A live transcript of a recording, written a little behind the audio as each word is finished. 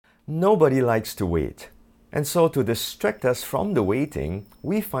Nobody likes to wait. And so to distract us from the waiting,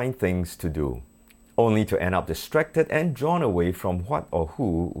 we find things to do, only to end up distracted and drawn away from what or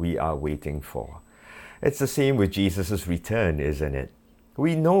who we are waiting for. It's the same with Jesus' return, isn't it?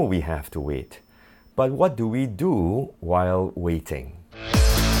 We know we have to wait. But what do we do while waiting?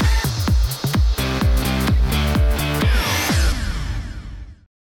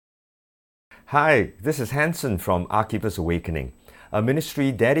 Hi, this is Hanson from Arkeepers Awakening, a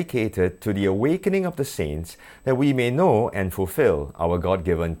ministry dedicated to the awakening of the saints that we may know and fulfill our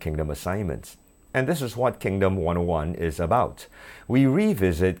God-given kingdom assignments. And this is what Kingdom 101 is about. We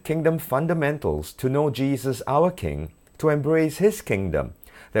revisit kingdom fundamentals to know Jesus our King, to embrace His kingdom,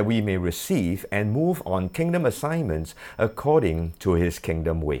 that we may receive and move on kingdom assignments according to His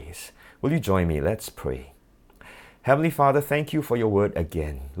kingdom ways. Will you join me? Let's pray. Heavenly Father, thank you for your word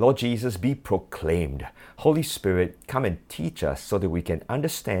again. Lord Jesus, be proclaimed. Holy Spirit, come and teach us so that we can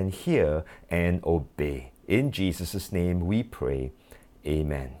understand, hear, and obey. In Jesus' name we pray.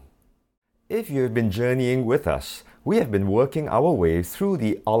 Amen. If you have been journeying with us, we have been working our way through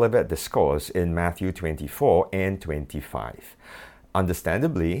the Olivet Discourse in Matthew 24 and 25.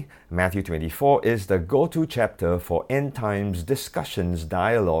 Understandably, Matthew 24 is the go-to chapter for end times discussions,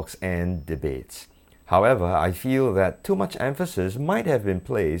 dialogues, and debates. However, I feel that too much emphasis might have been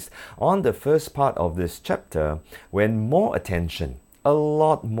placed on the first part of this chapter when more attention, a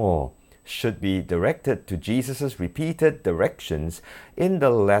lot more, should be directed to Jesus' repeated directions in the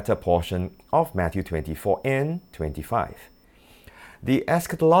latter portion of Matthew 24 and 25. The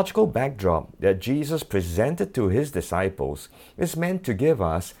eschatological backdrop that Jesus presented to His disciples is meant to give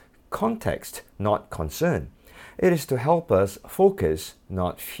us context, not concern. It is to help us focus,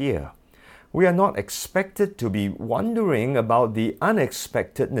 not fear. We are not expected to be wondering about the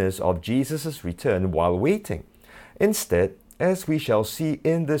unexpectedness of Jesus' return while waiting. Instead, as we shall see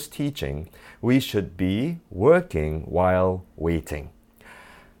in this teaching, we should be working while waiting.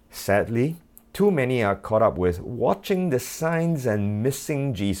 Sadly, too many are caught up with watching the signs and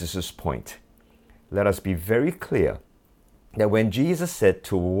missing Jesus' point. Let us be very clear that when Jesus said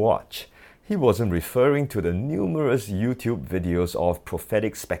to watch, He wasn't referring to the numerous YouTube videos of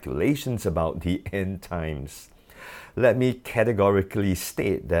prophetic speculations about the end times. Let me categorically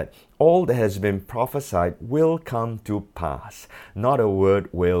state that all that has been prophesied will come to pass. Not a word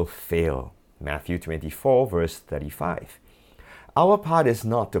will fail. Matthew 24 verse 35. Our part is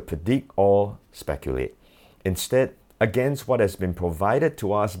not to predict or speculate. Instead, against what has been provided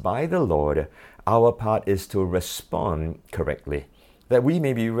to us by the Lord, our part is to respond correctly, that we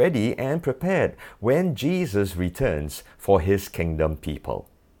may be ready and prepared when Jesus returns for His kingdom people.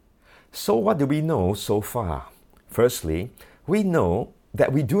 So what do we know so far? Firstly, we know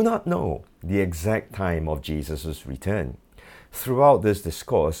that we do not know the exact time of Jesus' return. Throughout this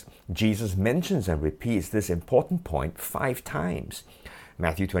discourse, Jesus mentions and repeats this important point 5 times.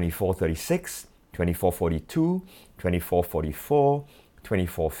 Matthew 24:36, 24:42, 24:44,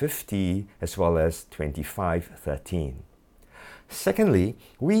 24:50, as well as 25:13. Secondly,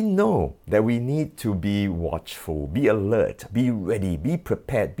 we know that we need to be watchful, be alert, be ready, be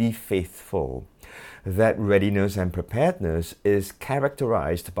prepared, be faithful. That readiness and preparedness is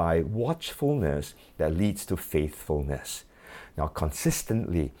characterized by watchfulness that leads to faithfulness. Now,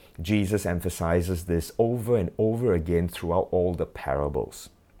 consistently, Jesus emphasizes this over and over again throughout all the parables.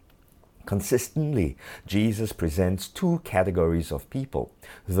 Consistently, Jesus presents 2 categories of people,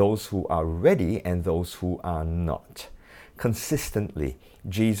 those who are ready and those who are not. Consistently,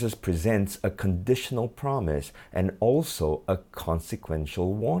 Jesus presents a conditional promise and also a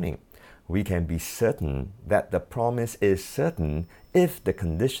consequential warning. We can be certain that the promise is certain if the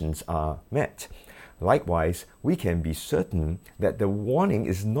conditions are met. Likewise, we can be certain that the warning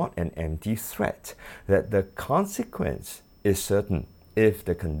is not an empty threat, that the consequence is certain if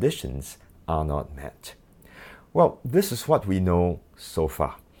the conditions are not met. Well, this is what we know so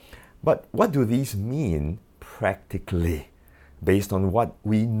far. But what do these mean practically? Based on what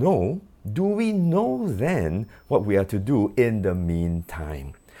we know, do we know then what we are to do in the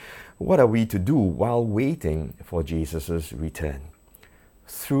meantime? What are we to do while waiting for Jesus' return?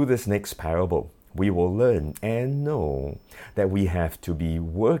 Through this next parable, we will learn and know that we have to be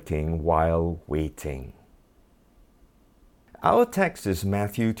working while waiting. Our text is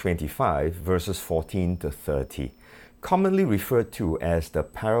Matthew 25, verses 14 to 30, commonly referred to as the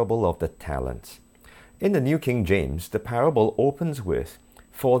parable of the talents. In the New King James, the parable opens with,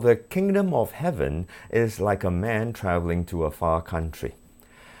 "For the kingdom of heaven is like a man traveling to a far country."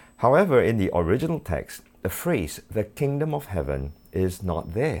 However, in the original text, the phrase, "the kingdom of heaven," is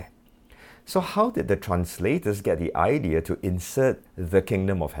not there. So how did the translators get the idea to insert the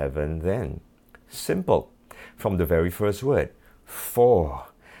kingdom of heaven then? Simple. From the very first word, for.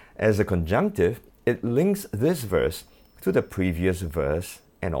 As a conjunctive, it links this verse to the previous verse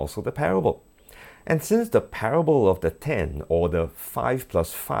and also the parable. And since the parable of the 10 or the 5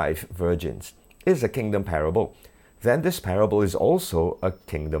 plus 5 virgins is a kingdom parable, then this parable is also a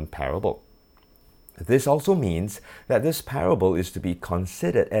kingdom parable. This also means that this parable is to be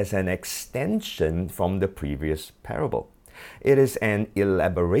considered as an extension from the previous parable. It is an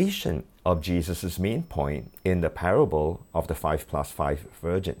elaboration of Jesus' main point in the parable of the 5 plus 5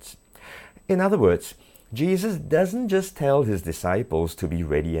 virgins. In other words, Jesus doesn't just tell his disciples to be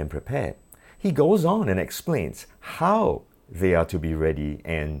ready and prepared. He goes on and explains how they are to be ready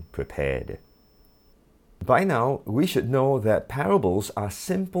and prepared. By now, we should know that parables are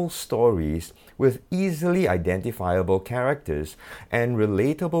simple stories with easily identifiable characters and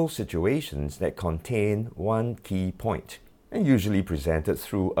relatable situations that contain one key point, and usually presented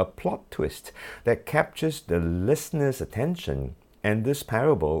through a plot twist that captures the listener's attention, and this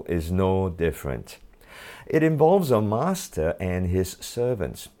parable is no different. It involves a master and his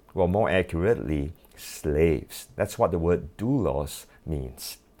servants, or more accurately, slaves. That's what the word doulos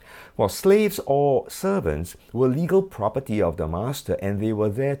means. Well, slaves or servants were legal property of the master, and they were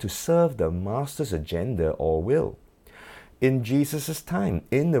there to serve the master's agenda or will. In Jesus' time,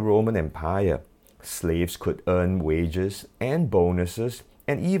 in the Roman Empire, slaves could earn wages and bonuses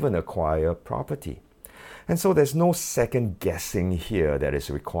and even acquire property. And so there's no second guessing here that is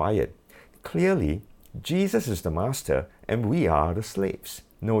required. Clearly, Jesus is the master and we are the slaves.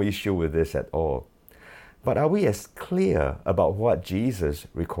 No issue with this at all. But are we as clear about what Jesus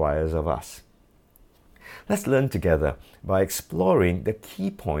requires of us? Let's learn together by exploring the key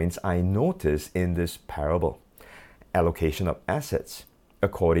points I notice in this parable. Allocation of assets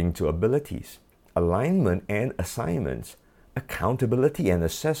according to abilities, alignment and assignments, accountability and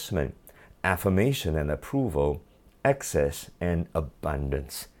assessment, affirmation and approval, access and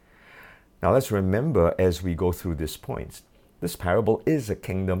abundance. Now let's remember as we go through these points, this parable is a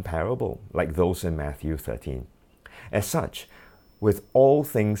kingdom parable, like those in Matthew 13. As such, with all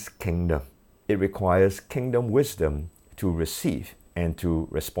things kingdom, it requires kingdom wisdom to receive and to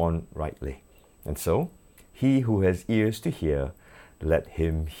respond rightly. And so, he who has ears to hear, let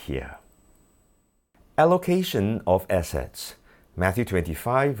him hear. Allocation of assets. Matthew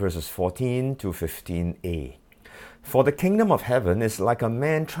 25, verses 14 to 15a. For the kingdom of heaven is like a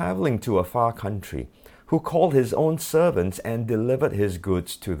man traveling to a far country, who called his own servants and delivered his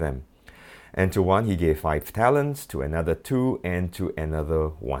goods to them. And to one he gave 5 talents, to another 2, and to another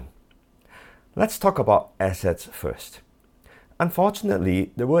 1. Let's talk about assets first.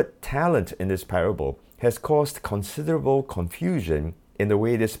 Unfortunately, the word talent in this parable has caused considerable confusion in the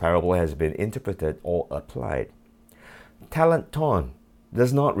way this parable has been interpreted or applied. Talenton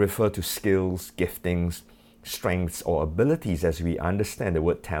does not refer to skills, giftings, strengths, or abilities as we understand the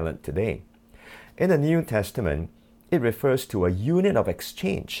word talent today. In the New Testament, it refers to a unit of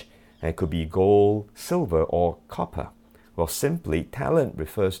exchange, and it could be gold, silver, or copper. Well, simply, talent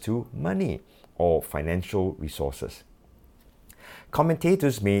refers to money or financial resources.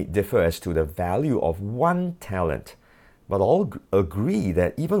 Commentators may differ as to the value of one talent, but all agree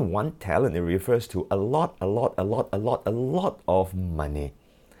that even one talent, it refers to a lot of money.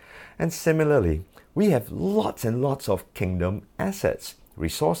 And similarly, we have lots and lots of kingdom assets,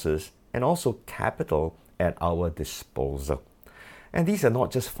 resources, and also capital at our disposal. And these are not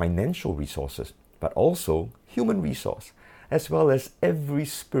just financial resources, but also human resource, as well as every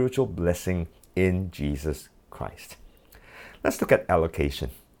spiritual blessing in Jesus Christ. Let's look at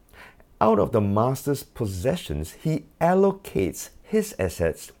allocation. Out of the master's possessions, he allocates his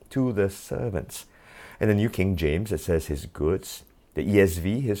assets to the servants. In the New King James, it says his goods, the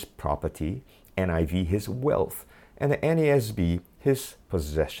ESV, his property, NIV, his wealth, and the NASB, his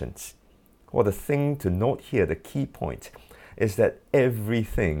possessions. Well, the thing to note here, the key point, is that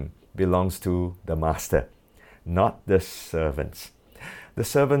everything belongs to the master, not the servants. The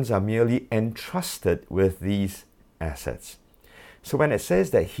servants are merely entrusted with these assets. So when it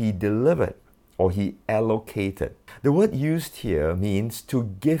says that he delivered or he allocated, the word used here means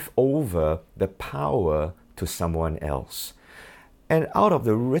to give over the power to someone else. And out of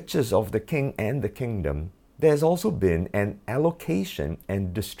the riches of the king and the kingdom, there's also been an allocation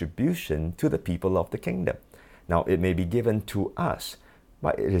and distribution to the people of the kingdom. Now, it may be given to us,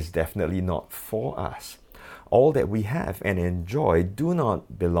 but it is definitely not for us. All that we have and enjoy do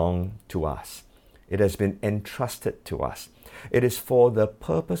not belong to us. It has been entrusted to us. It is for the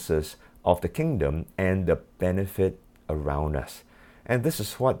purposes of the kingdom and the benefit around us. And this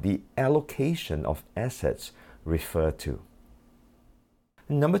is what the allocation of assets refer to.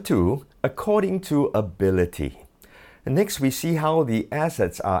 Number 2, according to ability. Next, we see how the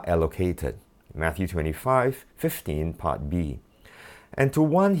assets are allocated. Matthew 25:15, part B. And to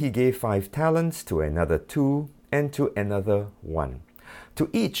one he gave 5 talents, to another 2, and to another 1, to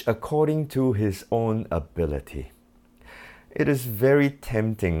each according to his own ability. It is very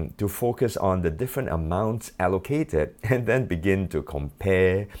tempting to focus on the different amounts allocated and then begin to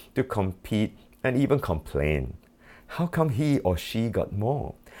compare, to compete, and even complain. How come he or she got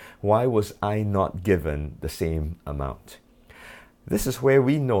more? Why was I not given the same amount? This is where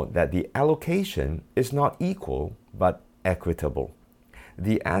we note that the allocation is not equal but equitable.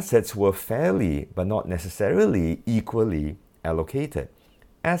 The assets were fairly but not necessarily equally allocated.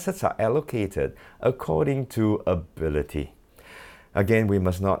 Assets are allocated according to ability. Again, we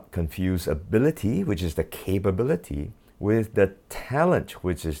must not confuse ability, which is the capability, with the talent,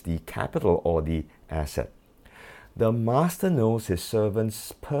 which is the capital or the asset. The master knows his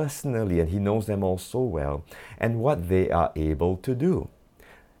servants personally, and he knows them all so well, and what they are able to do.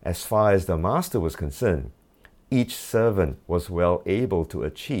 As far as the master was concerned, each servant was well able to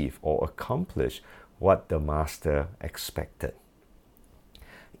achieve or accomplish what the master expected.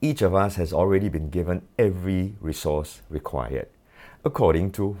 Each of us has already been given every resource required,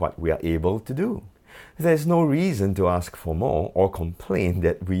 according to what we are able to do. There is no reason to ask for more or complain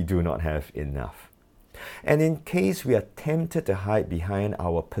that we do not have enough. And in case we are tempted to hide behind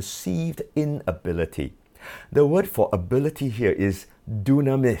our perceived inability, the word for ability here is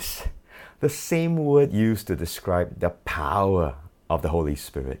dunamis, the same word used to describe the power of the Holy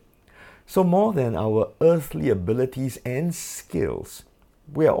Spirit. So more than our earthly abilities and skills,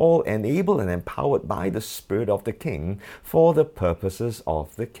 we are all enabled and empowered by the Spirit of the King for the purposes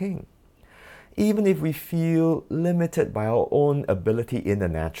of the King. Even if we feel limited by our own ability in the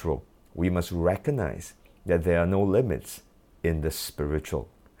natural, we must recognize that there are no limits in the spiritual.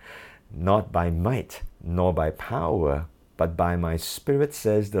 Not by might, nor by power, but by my Spirit,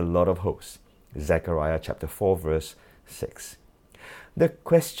 says the Lord of hosts. Zechariah chapter 4, verse 6. The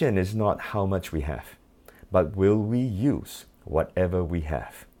question is not how much we have, but will we use whatever we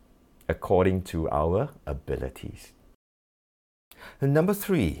have according to our abilities. And number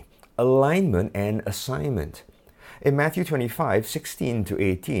 3, alignment and assignment. In Matthew 25:16 to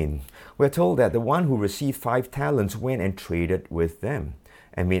 18, we're told that the one who received 5 talents went and traded with them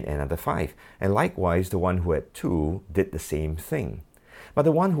and made another 5. And likewise, the one who had 2 did the same thing. But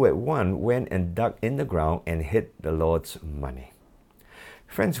the one who had 1 went and dug in the ground and hid the Lord's money.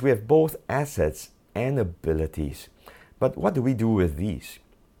 Friends, we have both assets and abilities. But what do we do with these?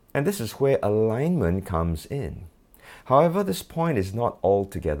 And this is where alignment comes in. However, this point is not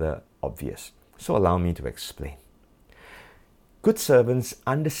altogether obvious. So allow me to explain. Good servants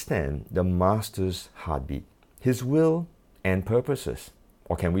understand the master's heartbeat, his will and purposes,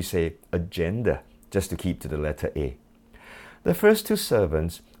 or can we say agenda, just to keep to the letter A. The first 2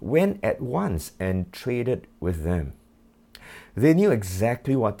 servants went at once and traded with them. They knew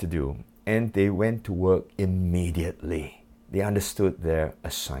exactly what to do, and they went to work immediately. They understood their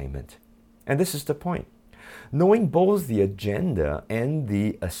assignment. And this is the point. Knowing both the agenda and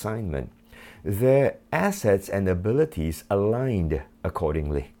the assignment, their assets and abilities aligned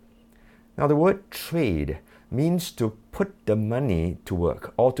accordingly. Now, the word trade means to put the money to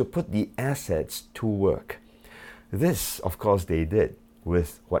work or to put the assets to work. This, of course, they did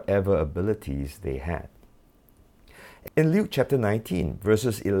with whatever abilities they had. In Luke chapter 19,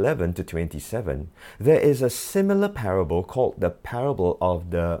 verses 11 to 27, there is a similar parable called the parable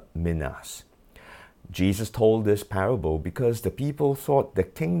of the minas. Jesus told this parable because the people thought the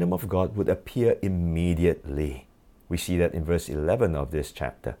kingdom of God would appear immediately. We see that in verse 11 of this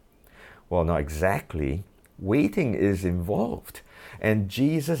chapter. Well, not exactly. Waiting is involved, and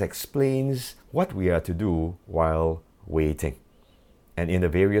Jesus explains what we are to do while waiting. And in the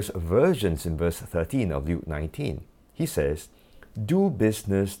various versions in verse 13 of Luke 19, he says, "Do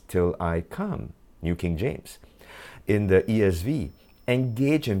business till I come," New King James. In the ESV,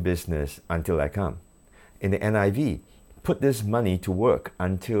 "Engage in business until I come." In the NIV, "Put this money to work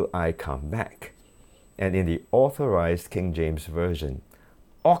until I come back." And in the Authorized King James Version,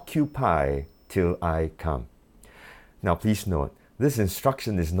 "Occupy till I come." Now please note, this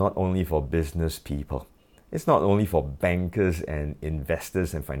instruction is not only for business people. It's not only for bankers and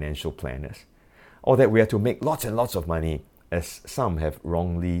investors and financial planners, or that we are to make lots and lots of money, as some have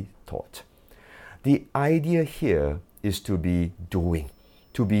wrongly taught. The idea here is to be doing,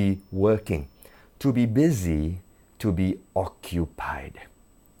 to be working, to be busy, to be occupied.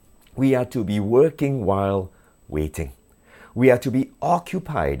 We are to be working while waiting. We are to be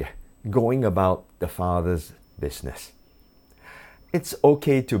occupied, going about the Father's business. It's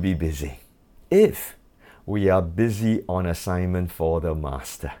okay to be busy if we are busy on assignment for the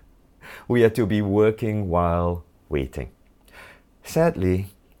Master. We are to be working while waiting. Sadly,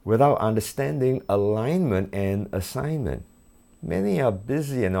 without understanding alignment and assignment, many are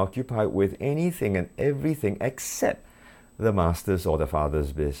busy and occupied with anything and everything except the Master's or the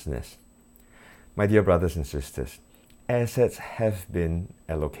Father's business. My dear brothers and sisters, assets have been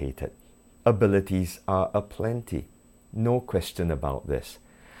allocated. Abilities are aplenty. No question about this.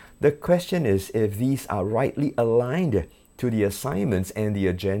 The question is if these are rightly aligned to the assignments and the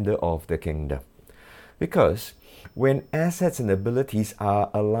agenda of the kingdom. Because when assets and abilities are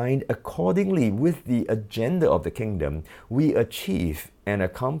aligned accordingly with the agenda of the kingdom, we achieve and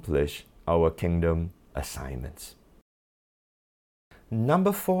accomplish our kingdom assignments.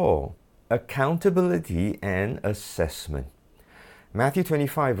 Number 4, accountability and assessment. Matthew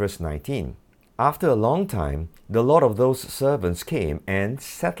 25 verse 19. After a long time, the Lord of those servants came and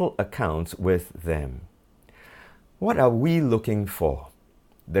settled accounts with them. What are we looking for?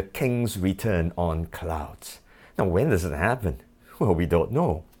 The king's return on clouds. Now, when does it happen? Well, we don't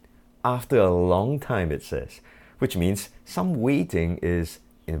know. After a long time, it says, which means some waiting is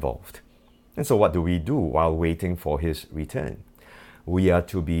involved. And so what do we do while waiting for his return? We are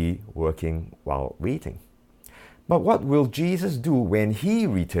to be working while waiting. But what will Jesus do when he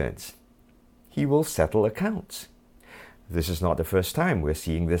returns? He will settle accounts. This is not the first time we're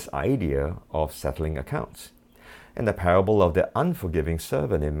seeing this idea of settling accounts. In the parable of the unforgiving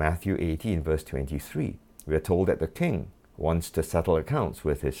servant in Matthew 18 verse 23, we are told that the king wants to settle accounts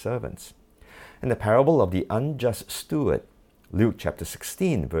with his servants. In the parable of the unjust steward, Luke chapter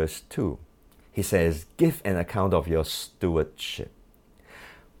 16 verse 2, he says, "Give an account of your stewardship."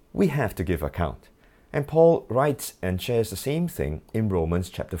 We have to give account. And Paul writes and shares the same thing in Romans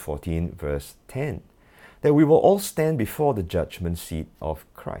chapter 14 verse 10, that we will all stand before the judgment seat of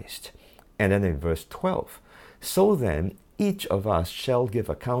Christ. And then in verse 12, "So then each of us shall give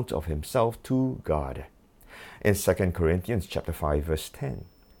account of himself to God." In 2 Corinthians chapter 5 verse 10,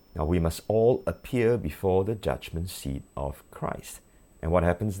 now we must all appear before the judgment seat of Christ. And what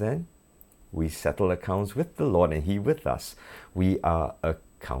happens then? We settle accounts with the Lord and he with us. We are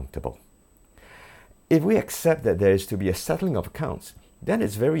accountable. If we accept that there is to be a settling of accounts, then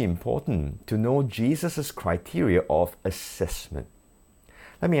it's very important to know Jesus' criteria of assessment.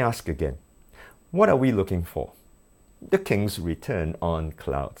 Let me ask again, what are we looking for? The king's return on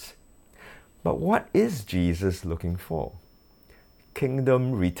clouds. But what is Jesus looking for?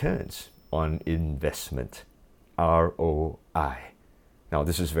 Kingdom returns on investment. ROI. Now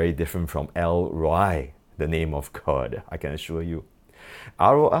this is very different from El Roi, the name of God, I can assure you.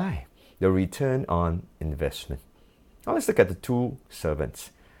 ROI. The return on investment. Now let's look at the two servants.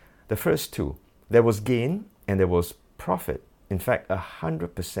 The first two, there was gain and there was profit. In fact,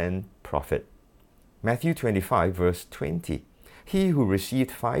 100% profit. Matthew 25 verse 20. He who received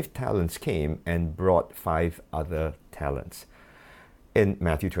 5 talents came and brought 5 other talents. In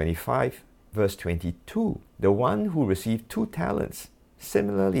Matthew 25 verse 22, the one who received 2 talents,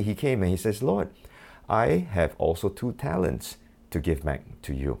 similarly he came and he says, "Lord, I have also 2 talents to give back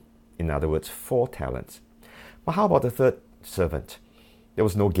to you." In other words, 4 talents. But how about the third servant? There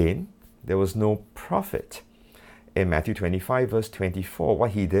was no gain. There was no profit. In Matthew 25 verse 24,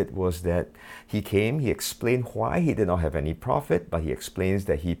 what he did was that he came, he explained why he did not have any profit, but he explains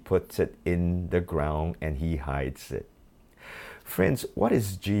that he puts it in the ground and he hides it. Friends, what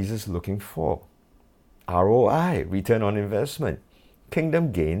is Jesus looking for? ROI, return on investment,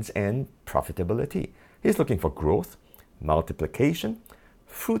 kingdom gains and profitability. He's looking for growth, multiplication,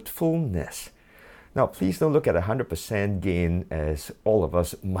 fruitfulness. Now, please don't look at 100% gain as all of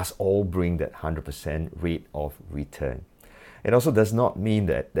us must all bring that 100% rate of return. It also does not mean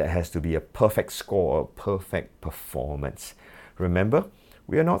that there has to be a perfect score or perfect performance. Remember,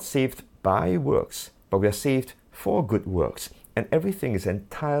 we are not saved by works, but we are saved for good works. And everything is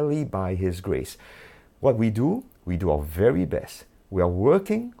entirely by His grace. What we do our very best. We are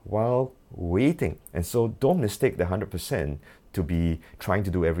working while waiting. And so don't mistake the 100% to be trying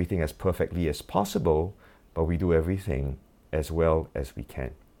to do everything as perfectly as possible, but we do everything as well as we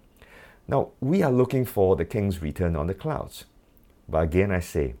can. Now, we are looking for the King's return on the clouds. But again, I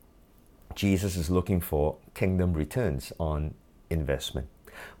say, Jesus is looking for kingdom returns on investment.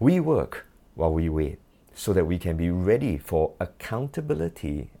 We work while we wait so that we can be ready for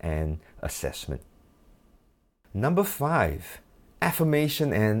accountability and assessment. Number 5,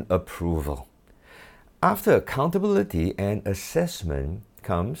 affirmation and approval. After accountability and assessment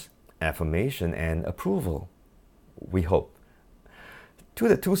comes affirmation and approval. We hope To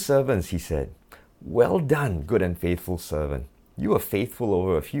the two servants, he said, "Well done, good and faithful servant. You are faithful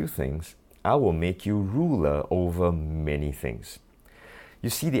over a few things. I will make you ruler over many things." You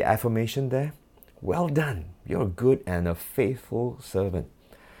see the affirmation there? Well done. You're a good and a faithful servant.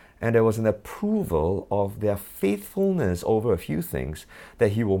 And there was an approval of their faithfulness over a few things,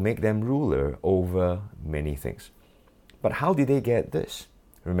 that he will make them ruler over many things. But how did they get this?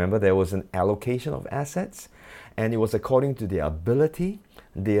 Remember, there was an allocation of assets, and it was according to their ability.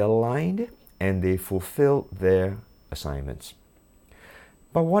 They aligned and they fulfilled their assignments.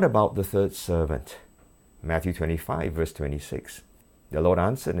 But what about the third servant? Matthew 25, verse 26. The Lord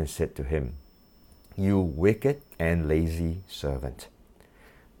answered and said to him, "You wicked and lazy servant."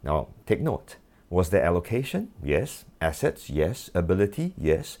 Now, take note. Was there allocation? Yes. Assets? Yes. Ability?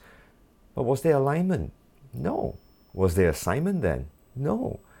 Yes. But was there alignment? No. Was there assignment then?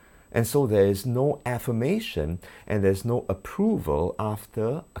 No. And so there is no affirmation and there's no approval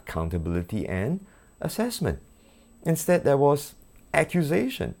after accountability and assessment. Instead, there was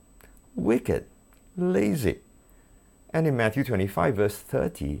accusation. Wicked. Lazy. And in Matthew 25, verse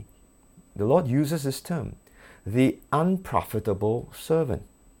 30, the Lord uses this term, the unprofitable servant.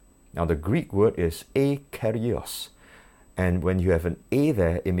 Now, the Greek word is akarios. And when you have an A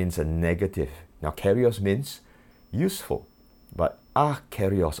there, it means a negative. Now, karios means useful. But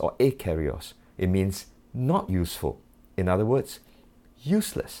akarios or akarios, it means not useful. In other words,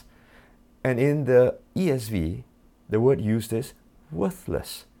 useless. And in the ESV, the word used is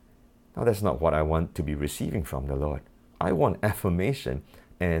worthless. Now, that's not what I want to be receiving from the Lord. I want affirmation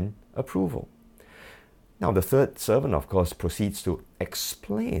and approval. Now, the third servant, of course, proceeds to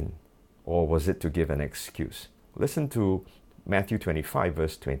explain, or was it to give an excuse? Listen to Matthew 25,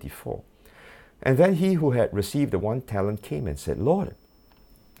 verse 24. "And then he who had received the 1 talent came and said, 'Lord,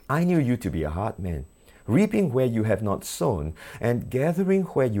 I knew you to be a hard man, reaping where you have not sown, and gathering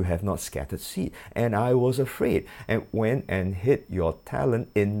where you have not scattered seed. And I was afraid, and went and hid your talent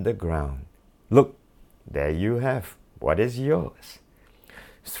in the ground. Look, there you have what is yours.'"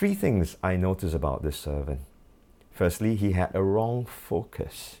 3 things I notice about this servant. Firstly, he had a wrong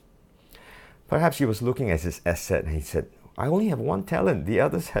focus. Perhaps he was looking at his asset and he said, "I only have 1 talent, the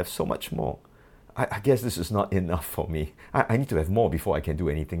others have so much more. I guess this is not enough for me. I need to have more before I can do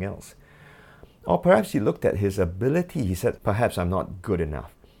anything else." Or perhaps he looked at his ability. He said, "Perhaps I'm not good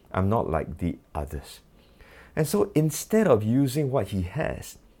enough. I'm not like the others." And so instead of using what he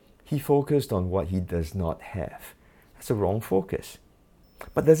has, he focused on what he does not have. That's a wrong focus.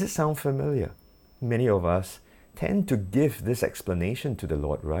 But does it sound familiar? Many of us tend to give this explanation to the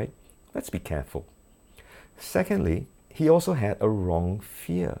Lord, right? Let's be careful. Secondly, he also had a wrong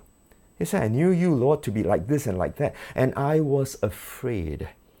fear. He said, "I knew you, Lord, to be like this and like that, and I was afraid."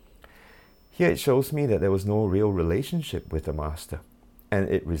 Here it shows me that there was no real relationship with the master, and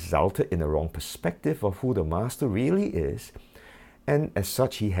it resulted in a wrong perspective of who the master really is, and as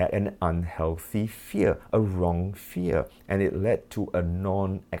such he had an unhealthy fear, a wrong fear, and it led to a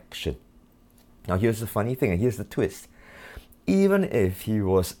non-action. Now here's the funny thing, and here's the twist. Even if he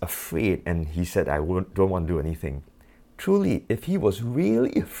was afraid and he said, "I don't want to do anything," truly, if he was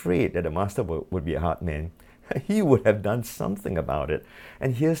really afraid that the master would be a hard man, he would have done something about it.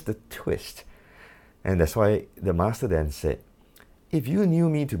 And here's the twist. And that's why the master then said, "If you knew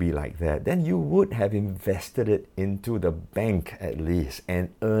me to be like that, then you would have invested it into the bank at least and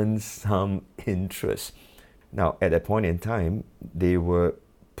earned some interest." Now, at that point in time, they were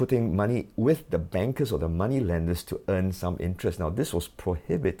putting money with the bankers or the money lenders to earn some interest. Now, this was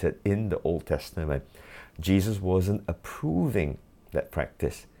prohibited in the Old Testament. Jesus wasn't approving that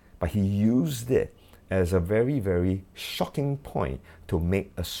practice, but he used it as a very, very shocking point to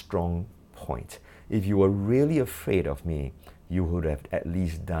make a strong point. If you were really afraid of me, you would have at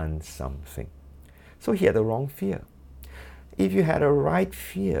least done something. So he had the wrong fear. If you had a right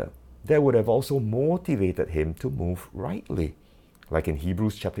fear, that would have also motivated him to move rightly. Like in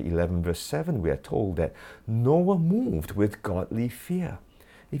Hebrews chapter 11, verse 7, we are told that Noah moved with godly fear.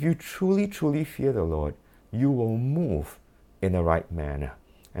 If you truly, truly fear the Lord, you will move in the right manner.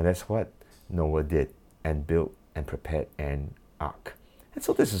 And that's what Noah did, and built and prepared an ark. And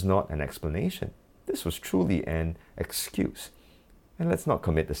so this is not an explanation. This was truly an excuse. And let's not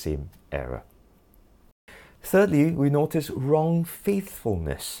commit the same error. Thirdly, we notice wrong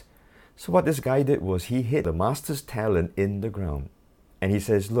faithfulness. So what this guy did was he hid the master's talent in the ground. And he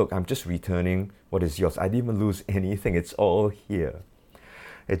says, "Look, I'm just returning what is yours. I didn't even lose anything. It's all here."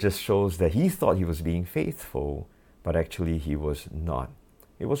 It just shows that he thought he was being faithful, but actually he was not.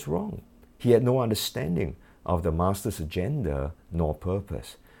 It was wrong. He had no understanding of the master's agenda nor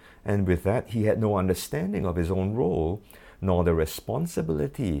purpose. And with that, he had no understanding of his own role nor the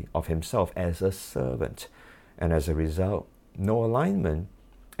responsibility of himself as a servant. And as a result, no alignment,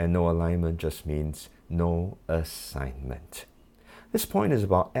 and no alignment just means no assignment. This point is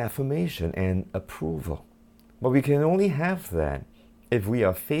about affirmation and approval. But we can only have that if we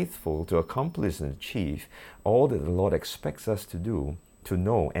are faithful to accomplish and achieve all that the Lord expects us to do, to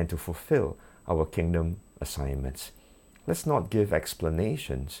know and to fulfill our kingdom assignments. Let's not give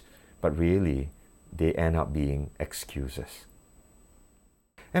explanations, but really they end up being excuses.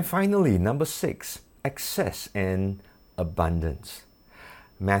 And finally, number 6, excess and abundance.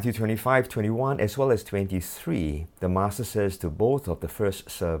 Matthew 25:21 as well as 23, the master says to both of the first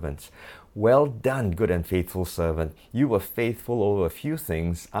servants, "Well done, good and faithful servant. You were faithful over a few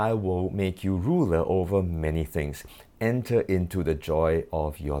things. I will make you ruler over many things. Enter into the joy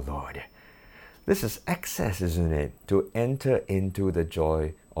of your Lord." This is excess, isn't it? To enter into the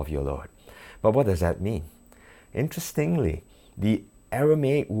joy of your Lord. But what does that mean? Interestingly, the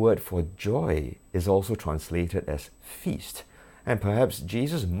Aramaic word for joy is also translated as feast. And perhaps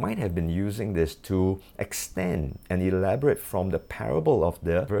Jesus might have been using this to extend and elaborate from the parable of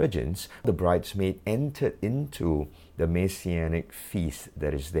the virgins. The bridesmaid entered into the messianic feast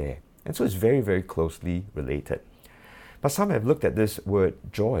that is there. And so it's very, very closely related. But some have looked at this word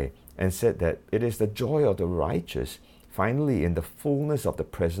joy and said that it is the joy of the righteous, finally in the fullness of the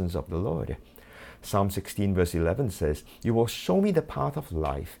presence of the Lord. Psalm 16 verse 11 says, "You will show me the path of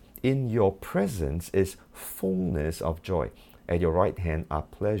life. In your presence is fullness of joy. At your right hand are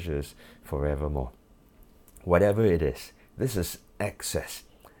pleasures forevermore." Whatever it is, this is excess.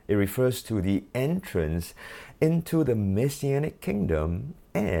 It refers to the entrance into the Messianic kingdom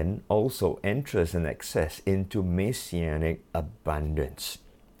and also entrance and access into Messianic abundance.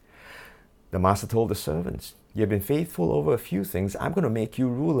 The master told the servants, "You have been faithful over a few things. I'm going to make you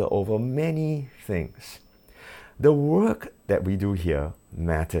ruler over many things." The work that we do here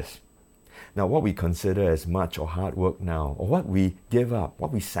matters. Now, what we consider as much or hard work now, or what we give up,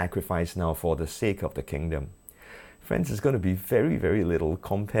 what we sacrifice now for the sake of the kingdom, friends, is going to be very, very little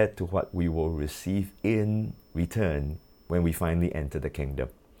compared to what we will receive in return when we finally enter the kingdom.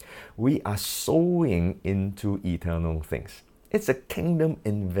 We are sowing into eternal things. It's a kingdom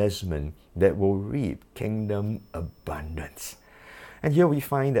investment that will reap kingdom abundance. And here we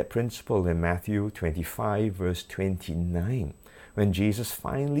find that principle in Matthew 25, verse 29. When Jesus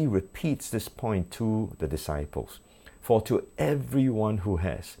finally repeats this point to the disciples. "For to everyone who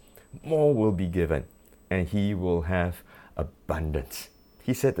has, more will be given, and he will have abundance."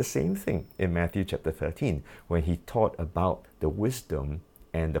 He said the same thing in Matthew chapter 13, when he taught about the wisdom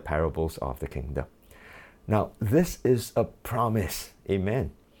and the parables of the kingdom. Now, this is a promise,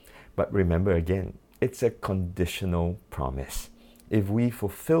 amen. But remember again, it's a conditional promise. If we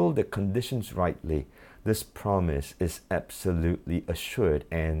fulfill the conditions rightly, this promise is absolutely assured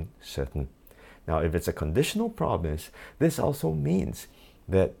and certain. Now, if it's a conditional promise, this also means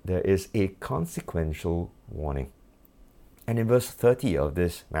that there is a consequential warning. And in verse 30 of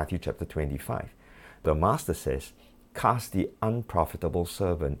this Matthew chapter 25, the master says, "Cast the unprofitable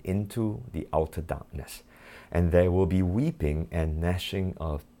servant into the outer darkness, and there will be weeping and gnashing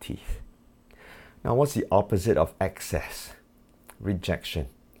of teeth." Now, what's the opposite of excess? Rejection.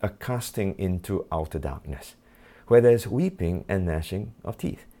 A casting into outer darkness, where there's weeping and gnashing of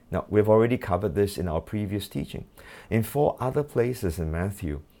teeth. Now, we've already covered this in our previous teaching. In 4 other places in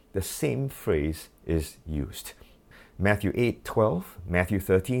Matthew, the same phrase is used. Matthew 8:12, Matthew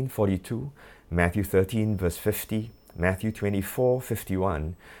 13:42, Matthew 13 verse 50, Matthew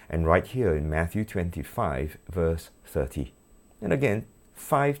 24:51, and right here in Matthew 25 verse 30. And again,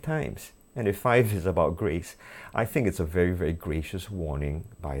 5 times. And if 5 is about grace, I think it's a very, very gracious warning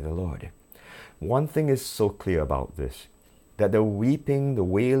by the Lord. One thing is so clear about this, that the weeping, the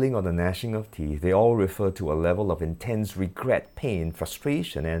wailing, or the gnashing of teeth, they all refer to a level of intense regret, pain,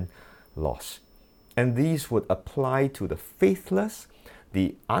 frustration, and loss. And these would apply to the faithless,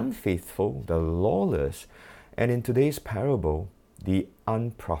 the unfaithful, the lawless, and in today's parable, the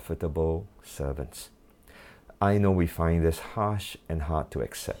unprofitable servants. I know we find this harsh and hard to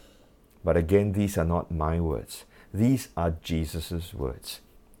accept. But again, these are not my words. These are Jesus' words.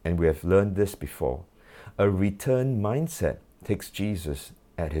 And we have learned this before. A return mindset takes Jesus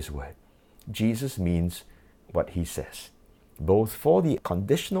at his word. Jesus means what he says, both for the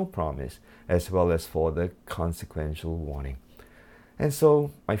conditional promise as well as for the consequential warning. And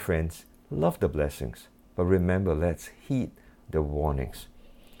so, my friends, love the blessings, but remember, let's heed the warnings.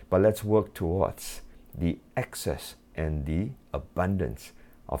 But let's work towards the excess and the abundance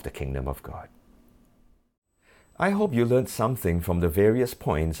of the kingdom of God. I hope you learned something from the various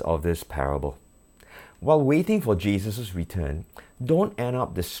points of this parable. While waiting for Jesus' return, don't end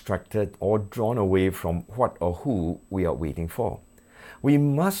up distracted or drawn away from what or who we are waiting for. We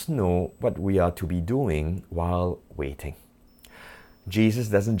must know what we are to be doing while waiting. Jesus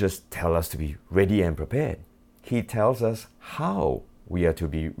doesn't just tell us to be ready and prepared. He tells us how we are to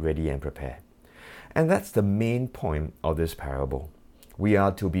be ready and prepared. And that's the main point of this parable. We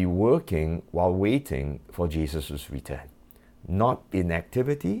are to be working while waiting for Jesus' return. Not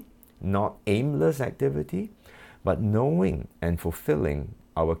inactivity, not aimless activity, but knowing and fulfilling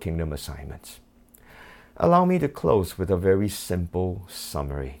our kingdom assignments. Allow me to close with a very simple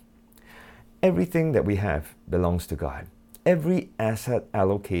summary. Everything that we have belongs to God. Every asset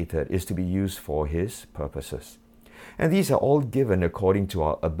allocated is to be used for His purposes. And these are all given according to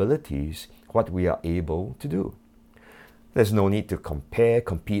our abilities, what we are able to do. There's no need to compare,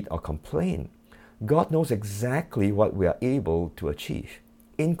 compete, or complain. God knows exactly what we are able to achieve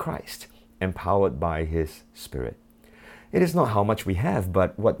in Christ, empowered by His Spirit. It is not how much we have,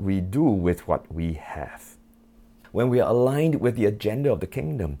 but what we do with what we have. When we are aligned with the agenda of the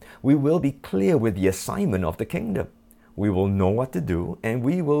kingdom, we will be clear with the assignment of the kingdom. We will know what to do, and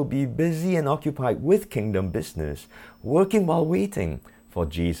we will be busy and occupied with kingdom business, working while waiting for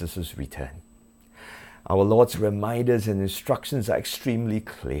Jesus' return. Our Lord's reminders and instructions are extremely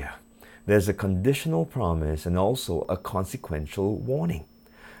clear. There's a conditional promise and also a consequential warning.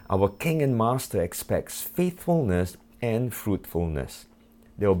 Our King and Master expects faithfulness and fruitfulness.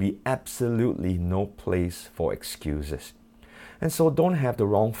 There will be absolutely no place for excuses. And so don't have the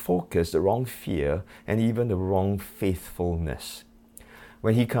wrong focus, the wrong fear, and even the wrong faithfulness.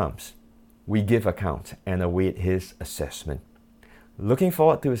 When He comes, we give account and await His assessment. Looking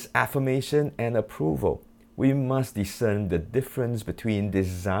forward to His affirmation and approval, we must discern the difference between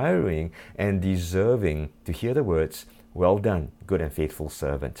desiring and deserving to hear the words, "Well done, good and faithful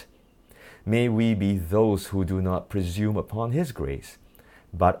servant." May we be those who do not presume upon His grace,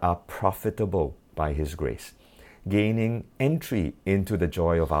 but are profitable by His grace, gaining entry into the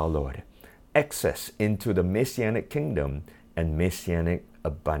joy of our Lord, access into the Messianic kingdom and Messianic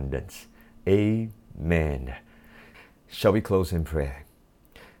abundance. Amen. Shall we close in prayer?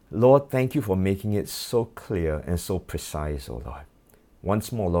 Lord, thank You for making it so clear and so precise, O Lord.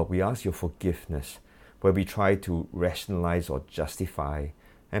 Once more, Lord, we ask Your forgiveness where we try to rationalize or justify,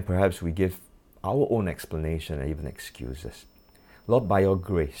 and perhaps we give our own explanation and even excuses. Lord, by Your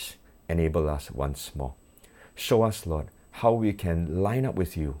grace, enable us once more. Show us, Lord, how we can line up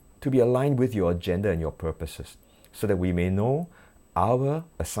with You, to be aligned with Your agenda and Your purposes, so that we may know our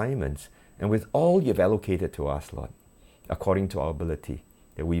assignments, and with all You've allocated to us, Lord, according to our ability,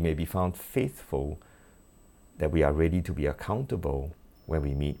 that we may be found faithful, that we are ready to be accountable when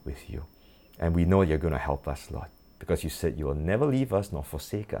we meet with You. And we know You're going to help us, Lord, because You said You will never leave us nor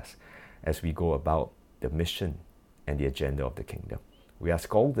forsake us as we go about the mission and the agenda of the kingdom. We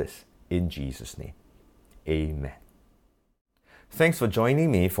ask all this in Jesus' name. Amen. Thanks for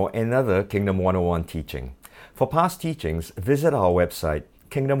joining me for another Kingdom 101 teaching. For past teachings, visit our website,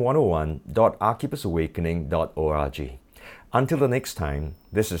 kingdom101.archiepasawakening.org. Until the next time,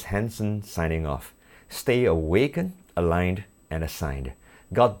 this is Hanson signing off. Stay awakened, aligned, and assigned.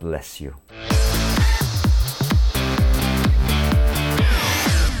 God bless you.